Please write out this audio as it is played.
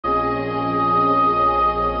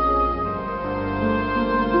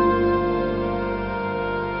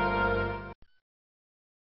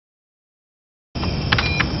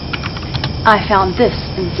I found this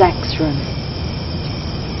in Zack's room.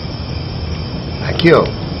 Thank you.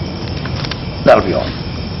 That'll be all.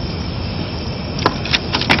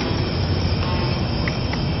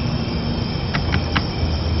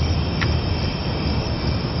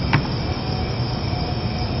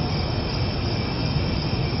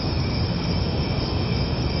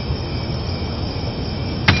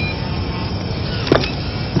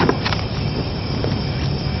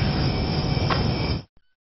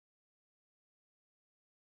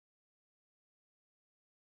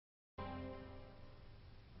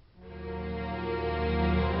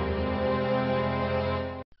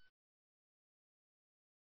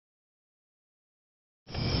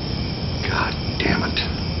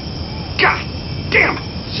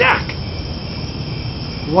 Zack!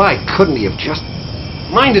 Why couldn't he have just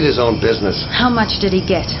minded his own business? How much did he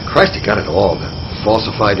get? Christ, he got it all. The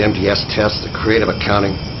falsified MDS tests, the creative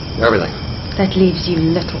accounting, everything. That leaves you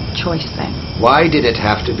little choice then. Why did it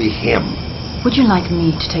have to be him? Would you like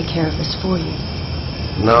me to take care of this for you?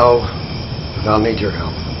 No, but I'll need your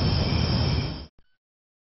help.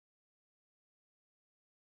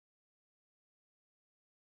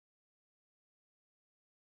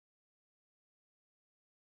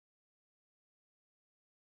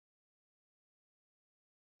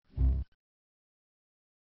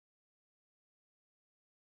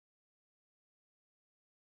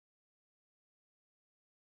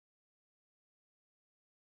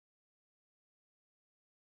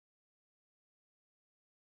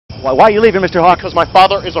 Why are you leaving, Mr. Hawk? Because my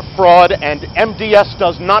father is a fraud and MDS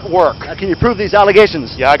does not work. Can you prove these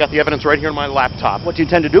allegations? Yeah, I got the evidence right here on my laptop. What do you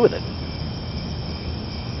intend to do with it?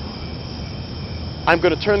 I'm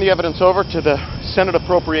going to turn the evidence over to the Senate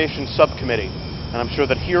Appropriations Subcommittee, and I'm sure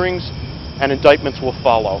that hearings and indictments will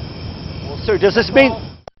follow. Well, sir, does this mean...